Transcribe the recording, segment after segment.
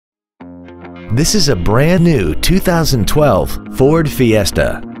This is a brand new 2012 Ford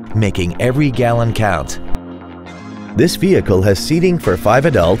Fiesta, making every gallon count. This vehicle has seating for 5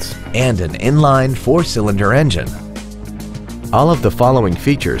 adults and an inline 4-cylinder engine. All of the following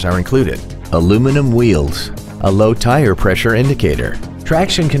features are included: aluminum wheels, a low tire pressure indicator,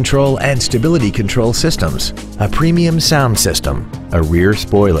 traction control and stability control systems, a premium sound system, a rear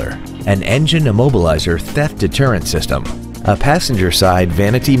spoiler, an engine immobilizer theft deterrent system, a passenger side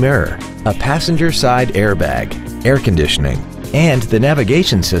vanity mirror, a passenger side airbag, air conditioning, and the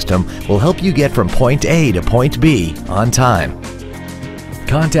navigation system will help you get from point A to point B on time.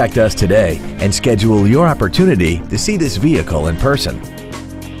 Contact us today and schedule your opportunity to see this vehicle in person.